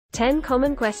10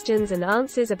 common questions and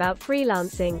answers about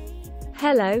freelancing.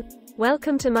 Hello,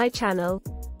 welcome to my channel.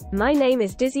 My name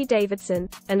is Dizzy Davidson,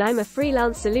 and I'm a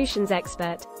freelance solutions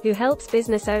expert who helps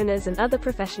business owners and other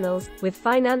professionals with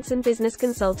finance and business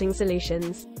consulting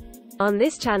solutions. On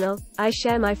this channel, I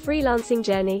share my freelancing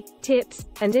journey, tips,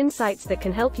 and insights that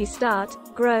can help you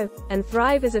start, grow, and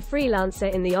thrive as a freelancer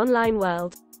in the online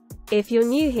world. If you're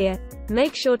new here,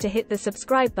 make sure to hit the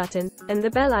subscribe button and the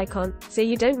bell icon so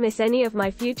you don't miss any of my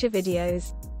future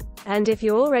videos. And if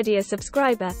you're already a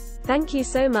subscriber, thank you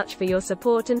so much for your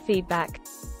support and feedback.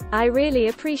 I really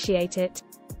appreciate it.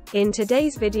 In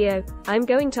today's video, I'm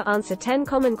going to answer 10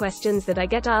 common questions that I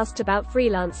get asked about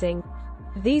freelancing.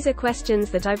 These are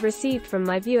questions that I've received from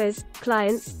my viewers,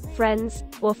 clients, friends,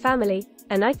 or family,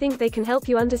 and I think they can help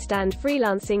you understand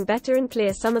freelancing better and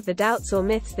clear some of the doubts or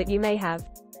myths that you may have.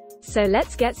 So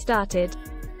let's get started.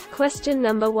 Question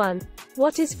number 1.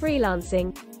 What is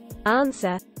freelancing?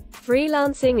 Answer.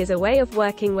 Freelancing is a way of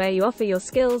working where you offer your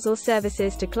skills or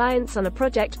services to clients on a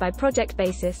project-by-project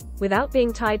basis, without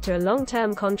being tied to a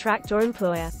long-term contract or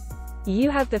employer.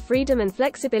 You have the freedom and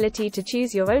flexibility to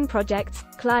choose your own projects,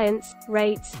 clients,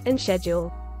 rates, and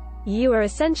schedule. You are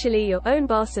essentially your own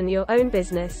boss and your own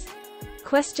business.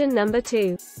 Question number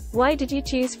 2. Why did you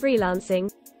choose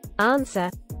freelancing? Answer.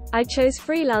 I chose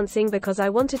freelancing because I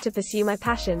wanted to pursue my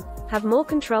passion, have more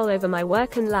control over my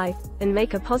work and life, and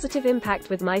make a positive impact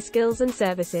with my skills and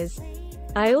services.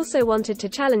 I also wanted to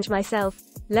challenge myself,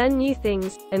 learn new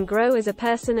things, and grow as a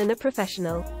person and a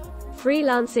professional.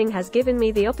 Freelancing has given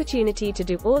me the opportunity to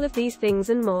do all of these things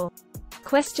and more.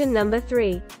 Question number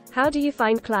 3. How do you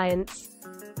find clients?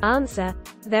 Answer.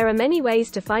 There are many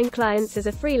ways to find clients as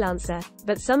a freelancer,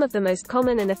 but some of the most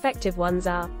common and effective ones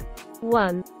are: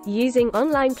 1. Using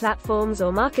online platforms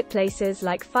or marketplaces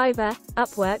like Fiverr,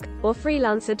 Upwork, or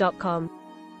freelancer.com.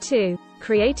 2.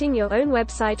 Creating your own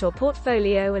website or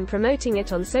portfolio and promoting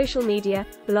it on social media,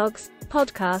 blogs,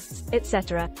 podcasts,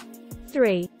 etc.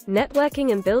 3.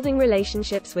 Networking and building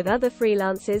relationships with other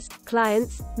freelancers,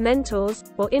 clients, mentors,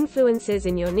 or influencers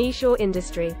in your niche or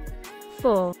industry.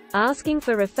 4. Asking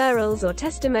for referrals or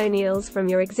testimonials from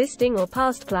your existing or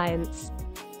past clients.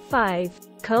 5.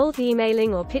 Cold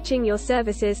emailing or pitching your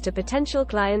services to potential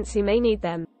clients who may need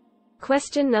them.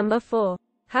 Question number 4.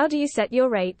 How do you set your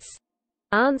rates?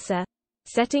 Answer.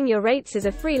 Setting your rates as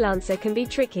a freelancer can be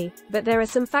tricky, but there are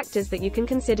some factors that you can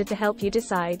consider to help you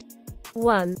decide.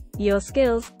 1. Your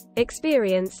skills,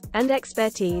 experience, and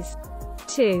expertise.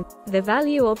 2. The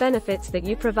value or benefits that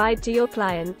you provide to your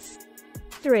clients.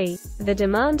 3. The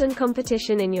demand and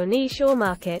competition in your niche or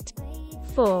market.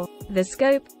 4. The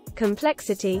scope,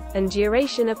 complexity, and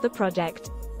duration of the project.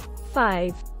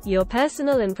 5. Your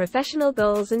personal and professional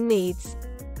goals and needs.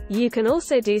 You can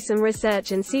also do some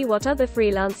research and see what other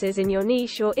freelancers in your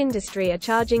niche or industry are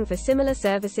charging for similar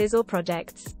services or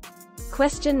projects.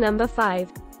 Question number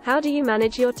 5. How do you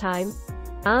manage your time?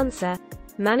 Answer.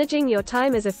 Managing your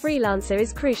time as a freelancer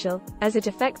is crucial, as it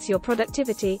affects your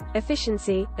productivity,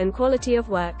 efficiency, and quality of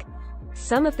work.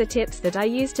 Some of the tips that I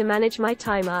use to manage my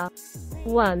time are: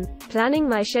 1. Planning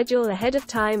my schedule ahead of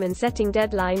time and setting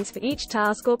deadlines for each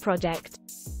task or project.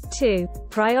 2.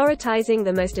 Prioritizing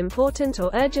the most important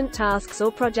or urgent tasks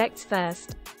or projects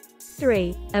first.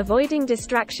 3. Avoiding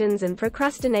distractions and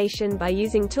procrastination by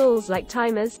using tools like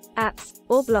timers, apps,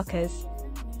 or blockers.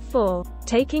 4.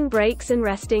 Taking breaks and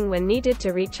resting when needed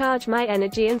to recharge my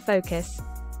energy and focus.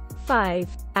 5.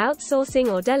 Outsourcing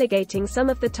or delegating some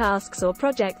of the tasks or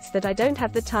projects that I don't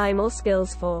have the time or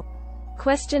skills for.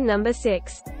 Question number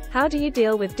 6. How do you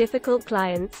deal with difficult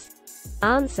clients?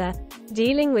 Answer.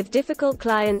 Dealing with difficult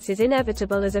clients is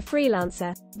inevitable as a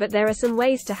freelancer, but there are some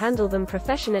ways to handle them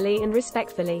professionally and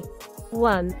respectfully.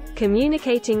 1.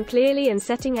 Communicating clearly and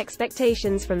setting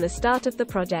expectations from the start of the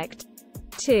project.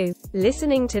 2.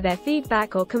 Listening to their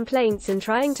feedback or complaints and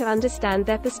trying to understand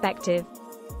their perspective.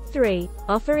 3.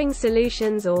 Offering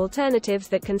solutions or alternatives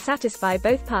that can satisfy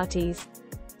both parties.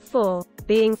 4.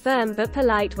 Being firm but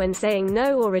polite when saying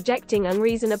no or rejecting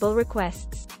unreasonable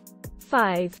requests.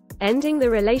 5. Ending the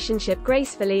relationship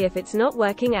gracefully if it's not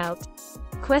working out.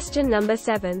 Question number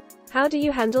 7. How do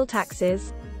you handle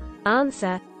taxes?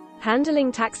 Answer.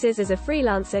 Handling taxes as a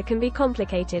freelancer can be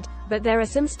complicated, but there are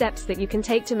some steps that you can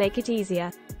take to make it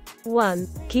easier. 1.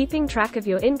 Keeping track of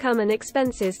your income and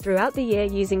expenses throughout the year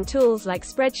using tools like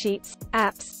spreadsheets,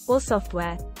 apps, or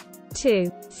software.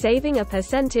 2. Saving a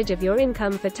percentage of your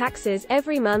income for taxes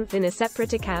every month in a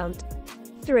separate account.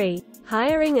 3.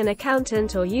 Hiring an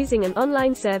accountant or using an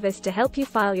online service to help you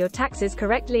file your taxes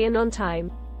correctly and on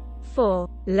time. 4.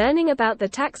 Learning about the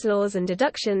tax laws and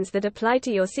deductions that apply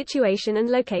to your situation and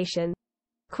location.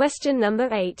 Question number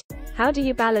 8. How do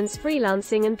you balance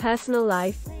freelancing and personal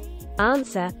life?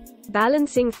 Answer.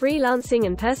 Balancing freelancing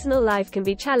and personal life can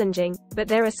be challenging, but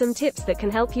there are some tips that can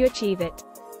help you achieve it.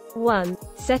 1.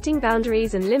 Setting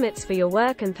boundaries and limits for your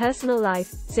work and personal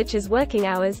life, such as working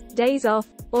hours, days off,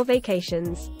 or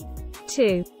vacations.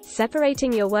 2.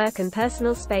 Separating your work and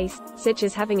personal space, such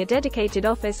as having a dedicated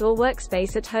office or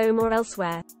workspace at home or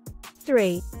elsewhere.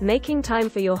 3. Making time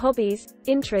for your hobbies,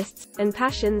 interests, and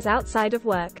passions outside of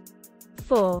work.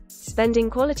 4. Spending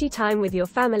quality time with your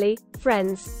family,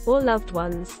 friends, or loved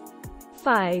ones.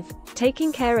 5.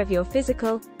 Taking care of your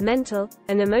physical, mental,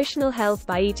 and emotional health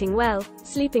by eating well,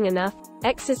 sleeping enough,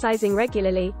 exercising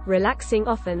regularly, relaxing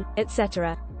often,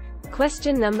 etc.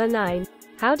 Question number 9.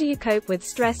 How do you cope with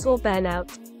stress or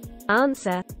burnout?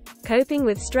 Answer. Coping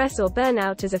with stress or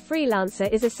burnout as a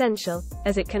freelancer is essential,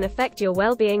 as it can affect your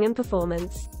well-being and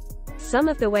performance. Some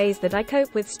of the ways that I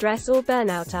cope with stress or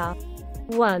burnout are: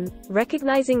 1.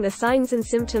 Recognizing the signs and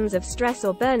symptoms of stress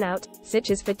or burnout,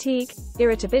 such as fatigue,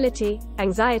 irritability,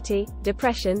 anxiety,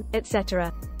 depression,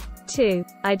 etc. 2.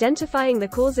 Identifying the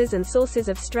causes and sources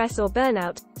of stress or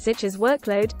burnout, such as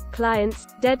workload, clients,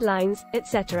 deadlines,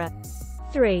 etc.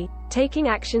 3. Taking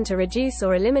action to reduce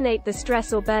or eliminate the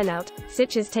stress or burnout,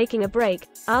 such as taking a break,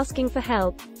 asking for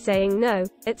help, saying no,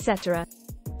 etc.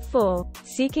 4.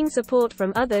 Seeking support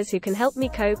from others who can help me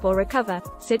cope or recover,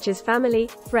 such as family,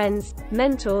 friends,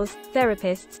 mentors,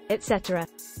 therapists, etc.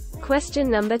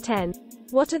 Question number 10.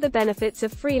 What are the benefits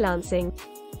of freelancing?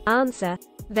 Answer.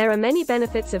 There are many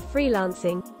benefits of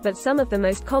freelancing, but some of the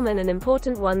most common and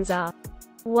important ones are: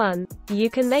 1. You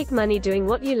can make money doing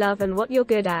what you love and what you're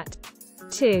good at.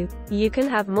 2. You can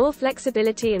have more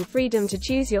flexibility and freedom to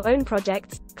choose your own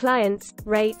projects, clients,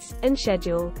 rates, and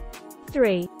schedule.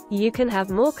 3. You can have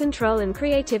more control and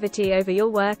creativity over your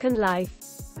work and life.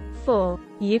 4.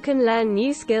 You can learn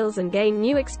new skills and gain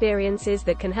new experiences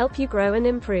that can help you grow and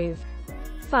improve.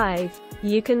 5.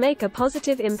 You can make a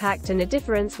positive impact and a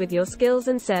difference with your skills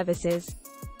and services.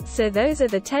 So those are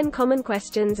the 10 common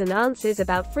questions and answers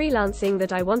about freelancing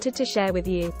that I wanted to share with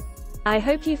you. I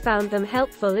hope you found them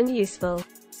helpful and useful.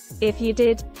 If you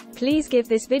did, please give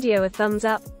this video a thumbs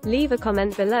up, leave a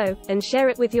comment below, and share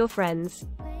it with your friends.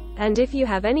 And if you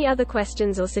have any other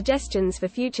questions or suggestions for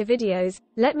future videos,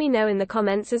 let me know in the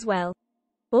comments as well.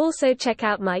 Also check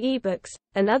out my ebooks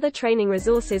and other training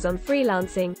resources on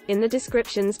freelancing in the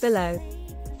descriptions below.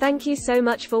 Thank you so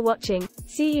much for watching.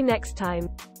 See you next time.